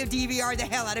 remind me to DVR the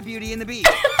hell out of Beauty and the Beast.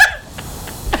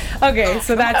 Okay,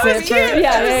 so that's it.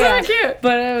 So cute.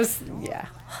 But it was,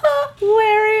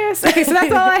 hilarious. Okay, so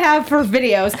that's all I have for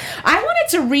videos. I wanted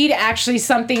to read actually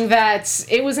something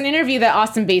it was an interview that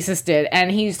Austin Basis did,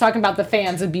 and he's talking about the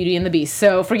fans of Beauty and the Beast.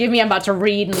 So forgive me, I'm about to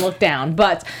read and look down.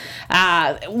 But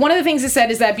one of the things he said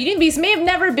is that Beauty and the Beast may have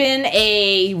never been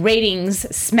a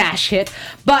ratings smash hit,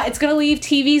 but it's going to leave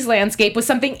TV's landscape with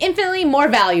something infinitely more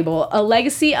valuable, a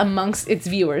legacy amongst its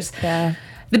viewers. Yeah.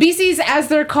 The Beasties, as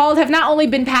they're called, have not only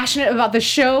been passionate about the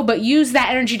show, but use that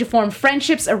energy to form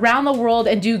friendships around the world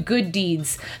and do good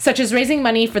deeds, such as raising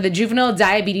money for the Juvenile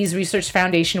Diabetes Research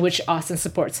Foundation, which Austin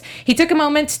supports. He took a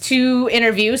moment to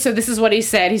interview, so this is what he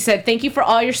said. He said, "Thank you for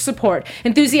all your support.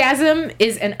 Enthusiasm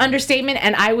is an understatement,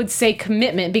 and I would say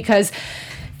commitment, because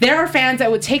there are fans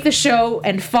that would take the show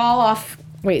and fall off...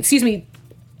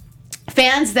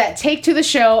 fans that take to the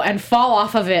show and fall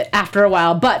off of it after a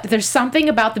while, but there's something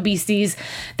about the Beasties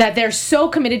that they're so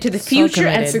committed to the future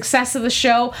and success of the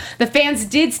show. The fans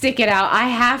did stick it out. I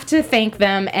have to thank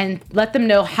them and let them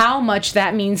know how much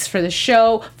that means for the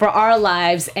show, for our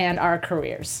lives, and our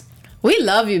careers." We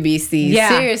love you, Beasties. Yeah.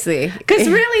 Seriously. Because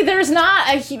really, there's not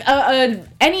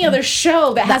any other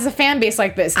show that has a fan base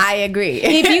like this. I agree.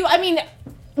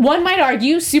 One might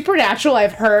argue Supernatural,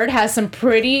 I've heard, has some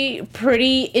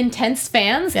pretty intense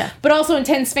fans, but also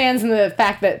intense fans in the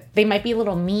fact that they might be a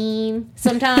little mean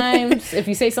sometimes if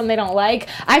you say something they don't like.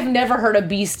 I've never heard a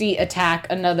Beastie attack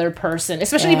another person,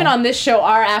 especially even on this show,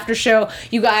 our after show.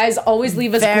 You guys always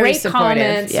leave us great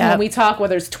comments when we talk,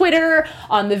 whether it's Twitter,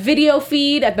 on the video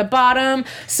feed at the bottom.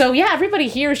 So yeah, everybody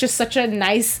here is just such a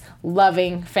nice,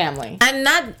 loving family. And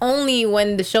not only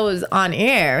when the show is on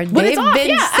air, they've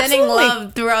been sending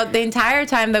love throughout the entire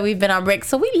time that we've been on break.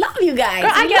 So we love you guys.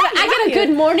 Girl, I get a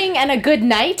good morning and a good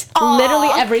night literally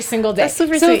every single day. That's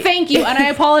super so sweet. Thank you. And I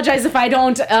apologize if I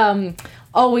don't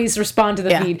always respond to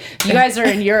the feed. You guys are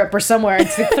in Europe or somewhere.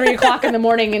 It's like 3 o'clock in the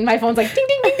morning and my phone's like ding,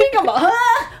 ding, ding, ding. I'm like,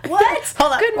 what?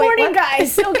 Hold on. Good morning,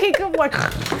 guys. Okay, good morning.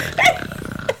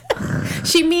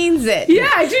 She means it.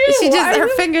 Yeah, I do. Her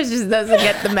fingers just doesn't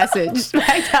get the message by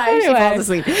the time she falls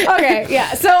asleep. Okay,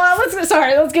 yeah. So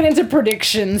let's get into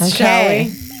predictions, shall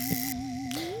we?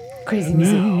 Crazy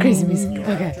music.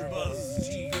 Okay.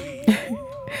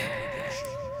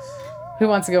 Who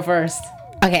wants to go first?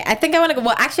 Okay, I think I want to go.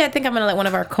 Well, actually, I think I'm going to let one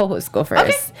of our co-hosts go first.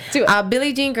 Okay, do it.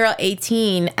 Billie Jean Girl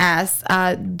 18 asks,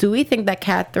 do we think that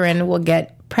Catherine will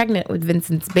get pregnant with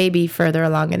Vincent's baby further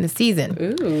along in the season?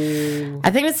 Ooh.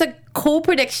 I think it's a cool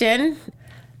prediction.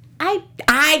 I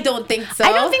don't think so.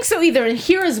 I don't think so either, and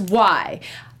here is why.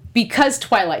 Because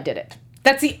Twilight did it.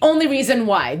 That's the only reason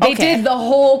why. They did the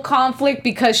whole conflict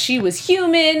because she was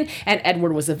human and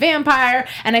Edward was a vampire,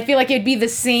 and I feel like it'd be the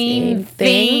same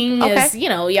thing as, you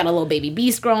got a little baby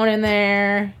beast growing in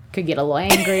there. Could get a little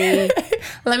angry.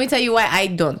 Let me tell you why I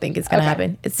don't think it's going to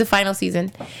happen. It's the final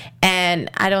season,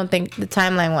 and I don't think the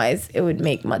timeline-wise it would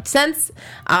make much sense,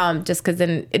 just because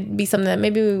then it'd be something that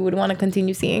maybe we would want to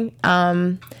continue seeing.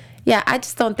 Yeah, I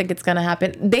just don't think it's going to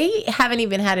happen. They haven't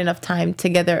even had enough time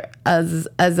together as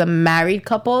a married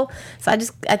couple, so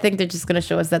I think they're just going to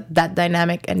show us that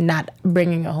dynamic and not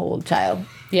bringing a whole child.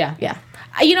 Yeah. Yeah.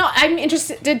 I'm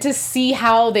interested to see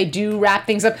how they do wrap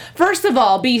things up. First of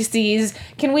all, Beasties,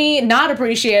 can we not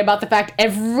appreciate about the fact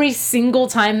every single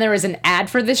time there is an ad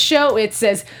for this show, it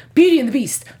says Beauty and the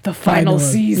Beast, the final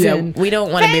season. Yeah, we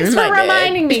don't want to be reminded. Thanks for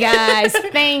reminding me, guys.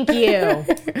 Thank you.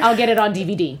 I'll get it on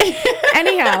DVD.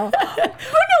 Anyhow.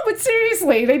 But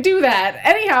seriously, they do that.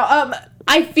 Anyhow,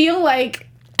 I feel like,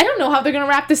 I don't know how they're going to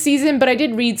wrap the season, but I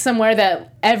did read somewhere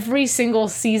that every single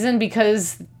season,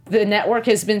 because the network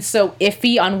has been so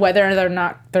iffy on whether or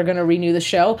not they're going to renew the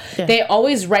show, they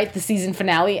always write the season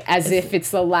finale as if it's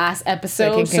the last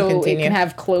episode so it can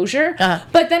have closure.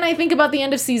 But then I think about the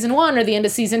end of season 1 or the end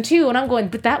of season 2 and I'm going,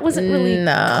 but that wasn't really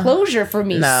closure for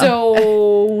me. No.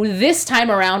 So this time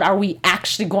around, are we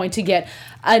actually going to get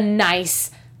a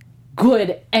nice,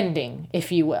 good ending,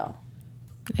 if you will?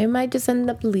 They might just end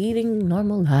up leading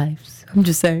normal lives. I'm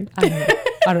just saying.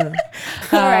 I don't know.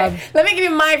 All right. Let me give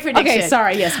you my prediction. Okay,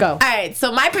 sorry. Yes, go. All right.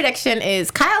 So my prediction is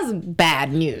Kyle's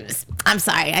bad news. I'm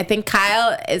sorry. I think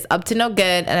Kyle is up to no good.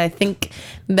 And I think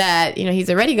that, he's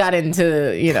already got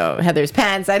into, Heather's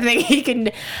pants. I think he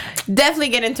can definitely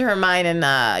get into her mind and,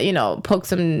 poke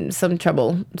some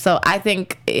trouble. So I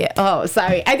think, oh,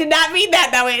 sorry. I did not mean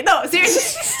that way. No,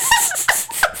 seriously.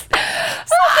 Sorry.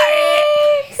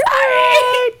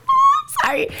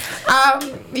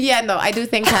 I do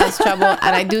think Kyle's trouble,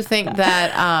 and I do think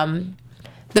that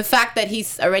the fact that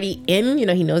he's already in,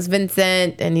 he knows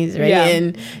Vincent, and he's already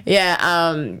in. Yeah.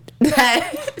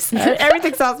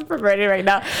 Everything sounds perverted right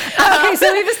now. Okay,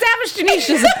 so we've established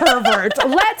Janisha's a pervert.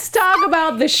 Let's talk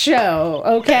about the show,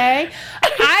 okay?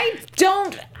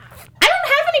 I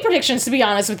don't have any predictions, to be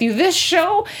honest with you. This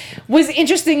show was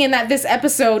interesting in that this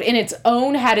episode in its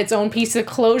own had its own piece of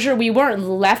closure. We weren't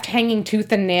left hanging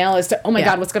tooth and nail as to, oh my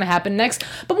God, what's going to happen next?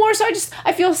 But more so,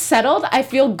 I feel settled. I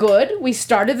feel good. We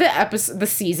started the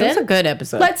season. It was a good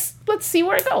episode. Let's see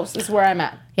where it goes, is where I'm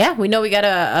at. Yeah, we know we got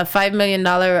a $5 million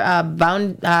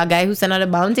guy who sent out a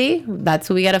bounty. That's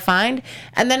who we got to find.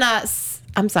 And then,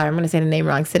 I'm sorry, I'm going to say the name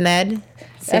wrong. Sinead.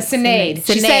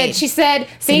 Sinead. She said,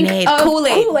 think Sinead. of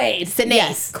Kool-Aid. Sinead.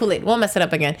 Yes. Kool-Aid. Won't mess it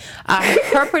up again.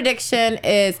 Her prediction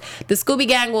is the Scooby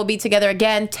Gang will be together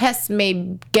again. Tess may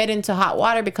get into hot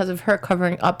water because of her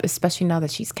covering up, especially now that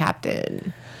she's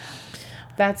captain.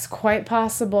 That's quite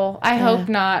possible. I hope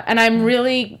not. And I'm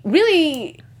really,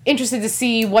 really interested to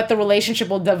see what the relationship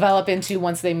will develop into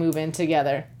once they move in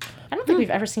together. I don't think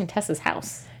we've ever seen Tessa's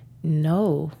house.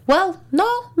 No. Well, no,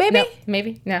 maybe. No,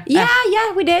 maybe. No.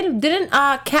 Yeah, we did. Didn't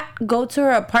Kat go to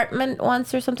her apartment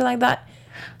once or something like that?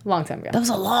 Long time ago. That was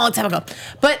a long time ago.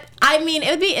 But, I mean, it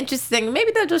would be interesting.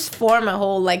 Maybe they'll just form a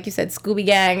whole, like you said, Scooby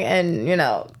Gang and,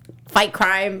 fight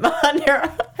crime on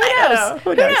their...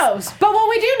 Who knows? But what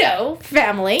we do know,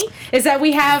 family, is that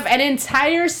we have an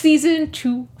entire season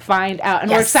to find out.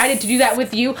 And we're excited to do that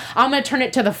with you. I'm going to turn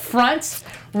it to the front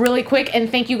really quick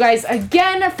and thank you guys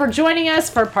again for joining us,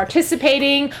 for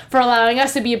participating, for allowing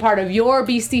us to be a part of your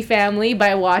Beastie family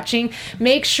by watching.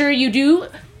 Make sure you do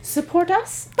support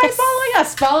us by following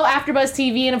us. Follow AfterBuzz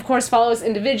TV and, of course, follow us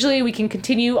individually. We can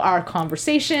continue our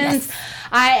conversations. Yes.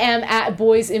 I am at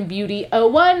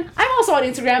BoysInBeauty01. I'm also on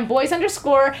Instagram,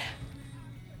 boys_and_beauty_.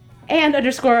 I like, why do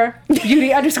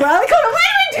we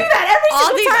do that every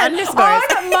single time? Underscores.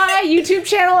 On my YouTube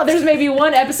channel, there's maybe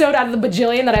one episode out of the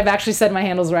bajillion that I've actually said my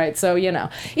handles right. So,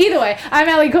 Either way, I'm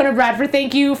Allie Conan Bradford.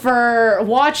 Thank you for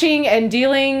watching and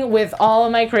dealing with all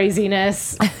of my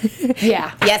craziness.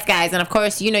 Yeah. Yes, guys. And, of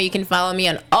course, you can follow me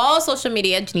on all social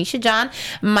media. Janisha John.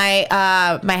 My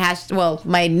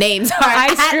names are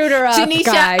I screwed her up, Janisha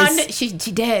guys. She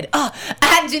did.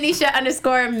 At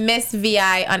Janisha_Miss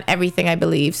VI on everything, I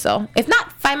believe. So, if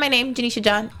not, find my name, Janisha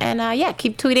John. And,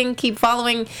 keep tweeting, keep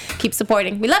following, keep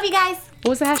supporting. We love you guys. What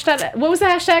was the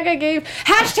hashtag I gave?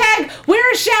 Hashtag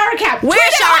wear a shower cap. Wear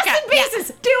a shower cap. Pieces.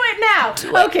 Yeah. Do it now.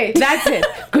 Okay, that's it.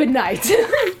 Good night.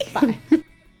 Bye.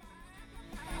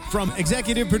 From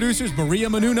executive producers Maria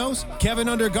Menounos, Kevin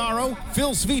Undergaro,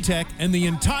 Phil Svitek, and the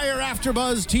entire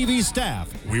AfterBuzz TV staff,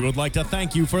 we would like to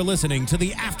thank you for listening to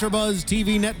the AfterBuzz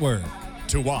TV network.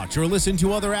 To watch or listen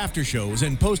to other after shows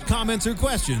and post comments or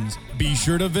questions, be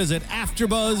sure to visit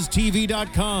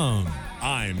AfterBuzzTV.com.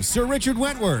 I'm Sir Richard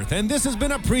Wentworth, and this has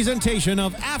been a presentation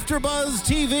of AfterBuzz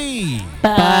TV.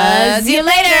 Buzz you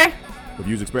later. The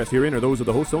views expressed herein are those of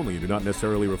the hosts only and do not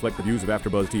necessarily reflect the views of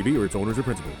AfterBuzz TV or its owners or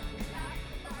principals.